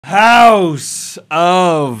House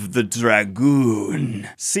of the Dragoon,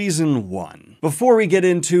 Season 1. Before we get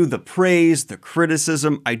into the praise, the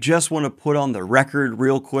criticism, I just want to put on the record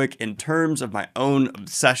real quick in terms of my own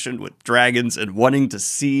obsession with dragons and wanting to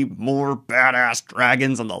see more badass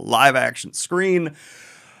dragons on the live-action screen.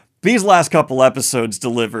 These last couple episodes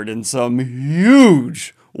delivered in some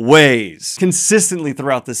huge ways. Consistently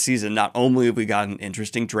throughout the season, not only have we gotten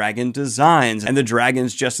interesting dragon designs, and the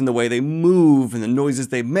dragons just in the way they move and the noises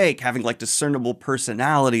they make, having like discernible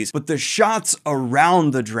personalities, but the shots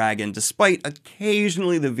around the dragon, despite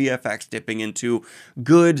occasionally the VFX dipping into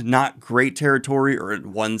good, not great territory, or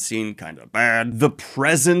in one scene kind of bad, the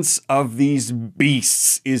presence of these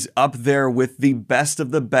beasts is up there with the best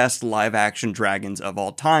of the best live-action dragons of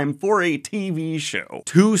all time for a TV show.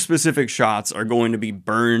 Two specific shots are going to be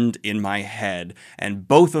burned in my head, and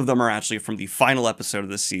both of them are actually from the final episode of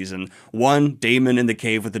the season. One, Daemon in the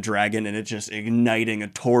cave with the dragon, and it just igniting a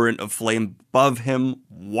torrent of flame above him.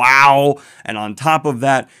 Wow! And on top of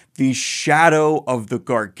that, the shadow of the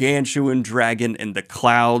gargantuan dragon in the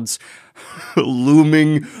clouds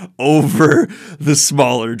looming over the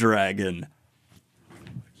smaller dragon.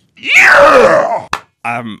 Yeah!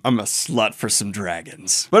 I'm a slut for some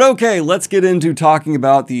dragons. But okay, let's get into talking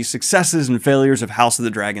about the successes and failures of House of the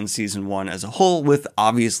Dragon Season 1 as a whole, with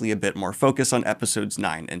obviously a bit more focus on episodes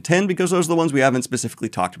 9 and 10, because those are the ones we haven't specifically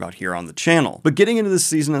talked about here on the channel. But getting into this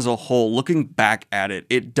season as a whole, looking back at it,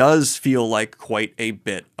 it does feel like quite a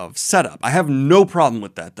bit of setup. I have no problem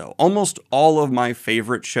with that though. Almost all of my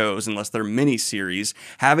favorite shows, unless they're miniseries,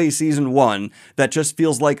 have a Season 1 that just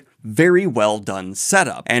feels like very well done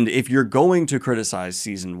setup. And if you're going to criticize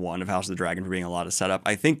Season 1 of House of the Dragon for being a lot of setup,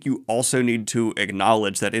 I think you also need to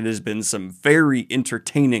acknowledge that it has been some very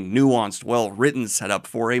entertaining, nuanced, well-written setup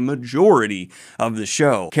for a majority of the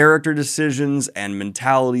show. Character decisions and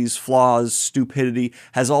mentalities, flaws, stupidity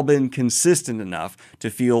has all been consistent enough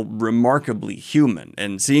to feel remarkably human.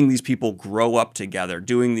 And seeing these people grow up together,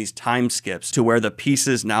 doing these time skips to where the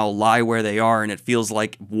pieces now lie where they are, and it feels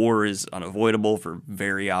like war is unavoidable for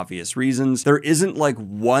very obvious reasons. There isn't like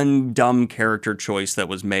one dumb character choice that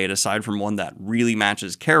was made, aside from one that really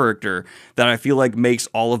matches character, that I feel like makes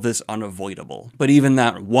all of this unavoidable. But even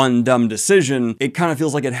that one dumb decision, it kind of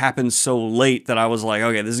feels like it happened so late that I was like,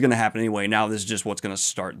 okay, this is going to happen anyway. Now this is just what's going to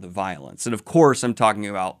start the violence. And of course, I'm talking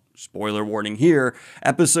about, spoiler warning here,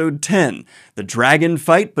 episode 10, the dragon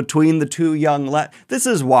fight between the two young This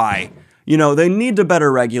is why, you know, they need to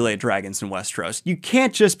better regulate dragons in Westeros. You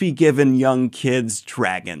can't just be giving young kids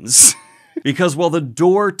dragons. Because while the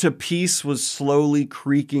door to peace was slowly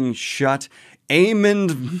creaking shut,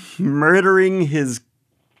 Aemond murdering his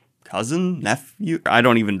cousin, nephew? I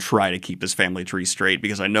don't even try to keep his family tree straight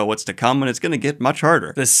because I know what's to come and it's going to get much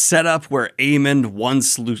harder. The setup where Aemond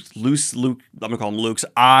wants Luke, I'm gonna call him Luke's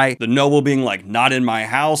eye, the noble being like, not in my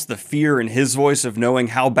house, the fear in his voice of knowing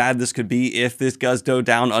how bad this could be if this does go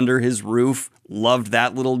down under his roof. Loved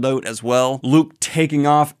that little note as well. Luke taking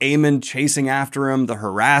off, Aemond chasing after him, the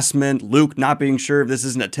harassment, Luke not being sure if this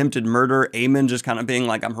is an attempted murder, Aemond just kind of being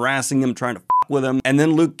like, I'm harassing him, trying to with him, and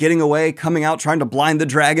then Luke getting away, coming out, trying to blind the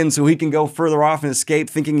dragon so he can go further off and escape,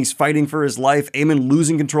 thinking he's fighting for his life, Aemond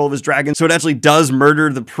losing control of his dragon, so it actually does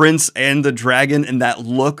murder the prince and the dragon, and that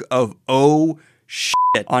look of, oh shit,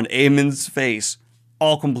 on Aemond's face.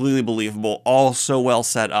 All completely believable, all so well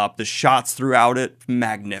set up. The shots throughout it,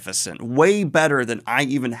 magnificent. Way better than I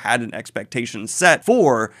even had an expectation set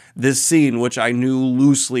for this scene, which I knew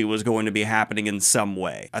loosely was going to be happening in some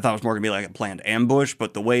way. I thought it was more gonna be like a planned ambush,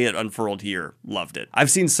 but the way it unfurled here, loved it. I've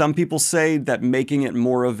seen some people say that making it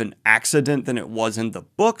more of an accident than it was in the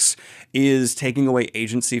books is taking away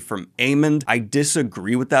agency from Aemond. I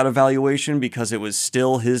disagree with that evaluation because it was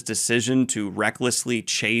still his decision to recklessly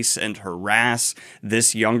chase and harass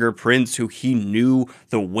this younger prince who he knew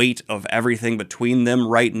the weight of everything between them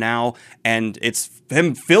right now, and it's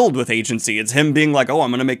him filled with agency. It's him being like, oh, I'm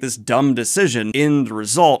gonna make this dumb decision. In the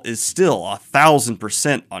result is still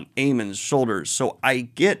 1000% on Aemond's shoulders. So I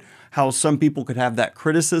get how some people could have that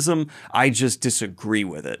criticism. I just disagree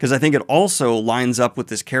with it. Because I think it also lines up with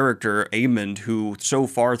this character, Aemond, who so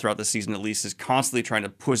far throughout the season at least is constantly trying to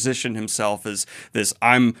position himself as this,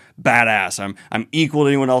 I'm badass, I'm equal to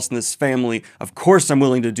anyone else in this family. Of course I'm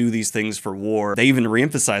willing to do these things for war. They even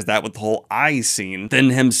reemphasize that with the whole eye scene.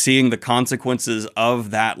 Then him seeing the consequences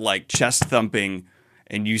of that like chest thumping,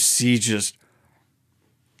 and you see just,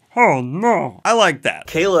 oh no. I like that.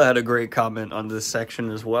 Kayla had a great comment on this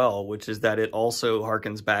section as well, which is that it also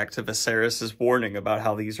harkens back to Viserys' warning about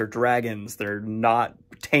how these are dragons. They're not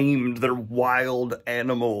tamed. They're wild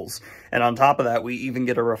animals. And on top of that, we even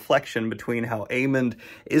get a reflection between how Aemond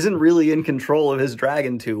isn't really in control of his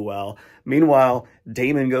dragon too well. Meanwhile,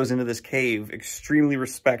 Daemon goes into this cave, extremely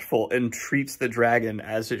respectful, and treats the dragon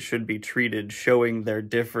as it should be treated, showing their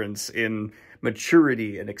difference in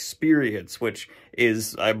maturity and experience, which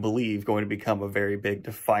is, I believe, going to become a very big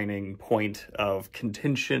defining point of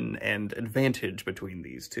contention and advantage between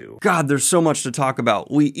these two. God, there's so much to talk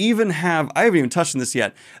about. We even have, I haven't even touched on this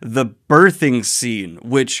yet, the birthing scene,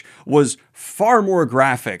 which was far more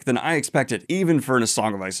graphic than I expected, even for a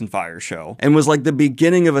Song of Ice and Fire show, and was like the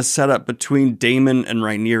beginning of a setup between Daemon and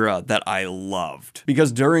Rhaenyra that I loved.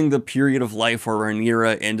 Because during the period of life where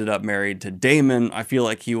Rhaenyra ended up married to Daemon, I feel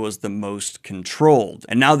like he was the most controlled.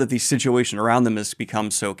 And now that the situation around them has become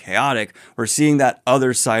so chaotic, we're seeing that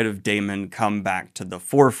other side of Daemon come back to the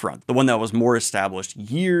forefront. The one that was more established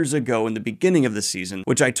years ago in the beginning of the season,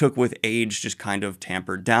 which I took with age just kind of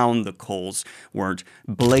tampered down. The coals weren't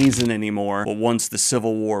blazing anymore. But once the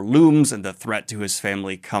Civil War looms and the threat to his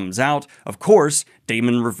family comes out, of course,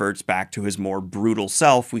 Daemon reverts back to his more brutal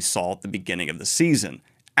self we saw at the beginning of the season.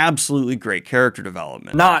 Absolutely great character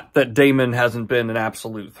development. Not that Daemon hasn't been an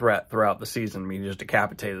absolute threat throughout the season. I mean, he just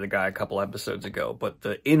decapitated a guy a couple episodes ago, but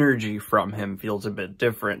the energy from him feels a bit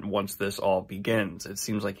different once this all begins. It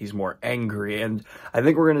seems like he's more angry, and I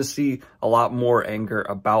think we're going to see a lot more anger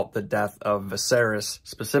about the death of Viserys,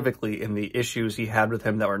 specifically in the issues he had with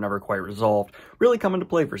him that were never quite resolved, really come into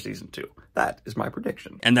play for season 2. That is my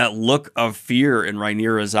prediction. And that look of fear in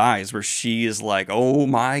Rhaenyra's eyes where she is like, oh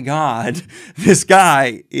my god, this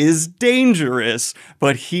guy is dangerous,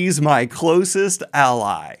 but he's my closest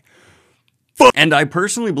ally. And I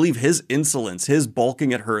personally believe his insolence, his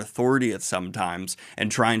balking at her authority at some times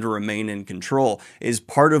and trying to remain in control is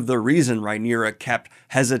part of the reason Rhaenyra kept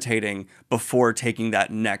hesitating before taking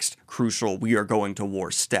that next crucial we are going to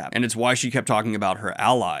war step. And it's why she kept talking about her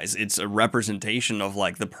allies. It's a representation of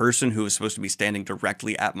like the person who is supposed to be standing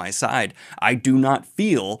directly at my side. I do not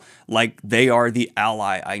feel like they are the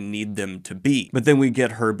ally I need them to be. But then we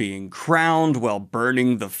get her being crowned while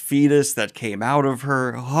burning the fetus that came out of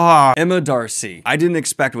her. Emma Darcy. I didn't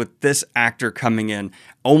expect with this actor coming in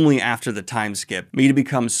only after the time skip, me to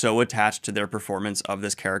become so attached to their performance of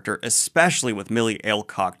this character, especially with Millie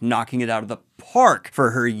Alcock knocking it out of the park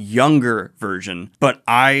for her younger version, but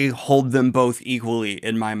I hold them both equally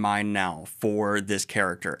in my mind now for this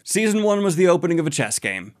character. Season 1 was the opening of a chess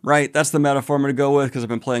game, right? That's the metaphor I'm gonna go with because I've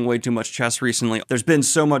been playing way too much chess recently. There's been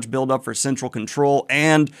so much build up for central control,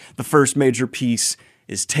 and the first major piece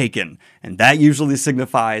is taken, and that usually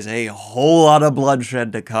signifies a whole lot of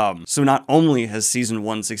bloodshed to come. So not only has season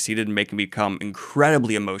 1 succeeded in making me become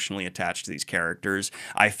incredibly emotionally attached to these characters,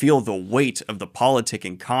 I feel the weight of the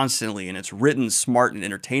politicking constantly, and it's written smart and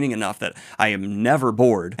entertaining enough that I am never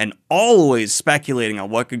bored, and always speculating on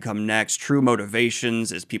what could come next, true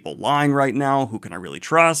motivations, is people lying right now, who can I really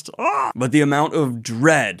trust? But the amount of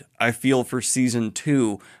dread I feel for season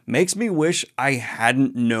 2 makes me wish I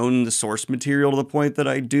hadn't known the source material to the point that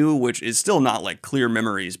I do, which is still not like clear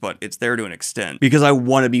memories, but it's there to an extent, because I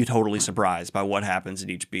want to be totally surprised by what happens at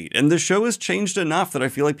each beat. And the show has changed enough that I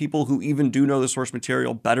feel like people who even do know the source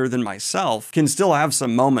material better than myself can still have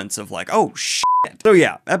some moments of like, oh shit. So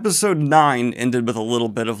yeah, episode 9 ended with a little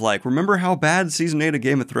bit of like, remember how bad season 8 of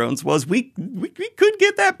Game of Thrones was? We could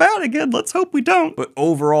get that bad again, let's hope we don't. But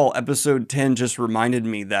overall, episode 10 just reminded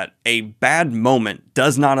me that a bad moment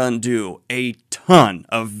does not undo a ton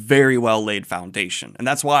of very well laid foundation. And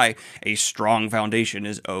that's why a strong foundation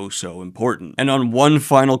is oh so important. And on one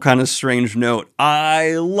final kind of strange note,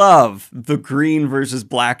 I love the green versus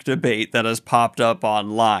black debate that has popped up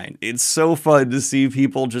online. It's so fun to see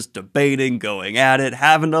people just debating, going at it,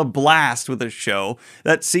 having a blast with a show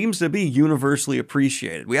that seems to be universally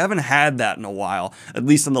appreciated. We haven't had that in a while, at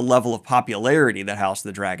least on the level of popularity that House of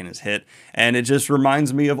the Dragon has hit, and it just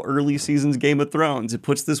reminds me of early seasons Game of Thrones. It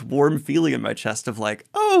puts this warm feeling in my chest of like,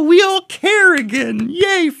 oh, we all care again.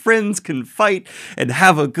 Yay, friends can fight and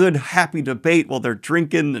have a good, happy debate while they're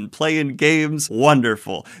drinking and playing games.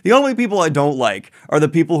 Wonderful. The only people I don't like are the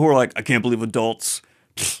people who are like, I can't believe adults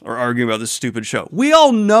are arguing about this stupid show. We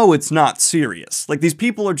all know it's not serious. Like, these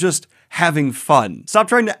people are just having fun. Stop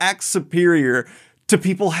trying to act superior to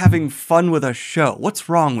people having fun with a show. What's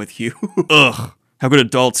wrong with you? Ugh. How could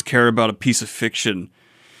adults care about a piece of fiction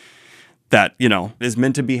that, you know, is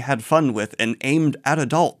meant to be had fun with and aimed at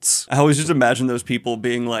adults? I always just imagine those people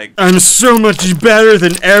being like, I'm so much better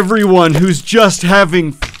than everyone who's just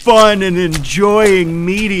having fun and enjoying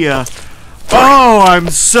media. Oh, I'm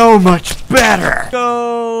so much better.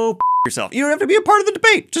 Go yourself. You don't have to be a part of the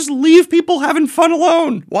debate. Just leave people having fun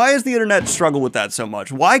alone. Why does the internet struggle with that so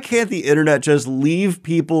much? Why can't the internet just leave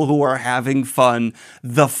people who are having fun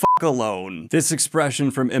the fuck alone? This expression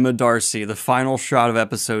from Emma Darcy, the final shot of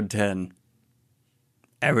episode 10.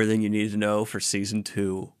 Everything you need to know for season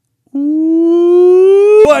 2.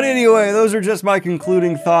 Ooh. But anyway, those are just my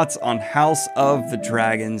concluding thoughts on House of the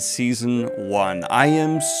Dragon Season 1. I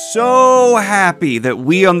am so happy that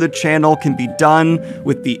we on the channel can be done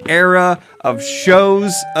with the era of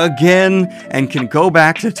shows again and can go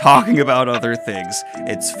back to talking about other things.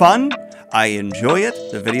 It's fun, I enjoy it,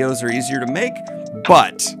 the videos are easier to make,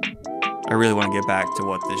 but I really want to get back to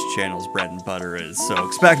what this channel's bread and butter is, so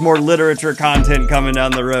expect more literature content coming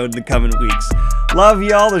down the road in the coming weeks. Love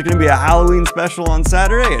y'all, there's going to be a Halloween special on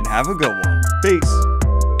Saturday, and have a good one. Peace.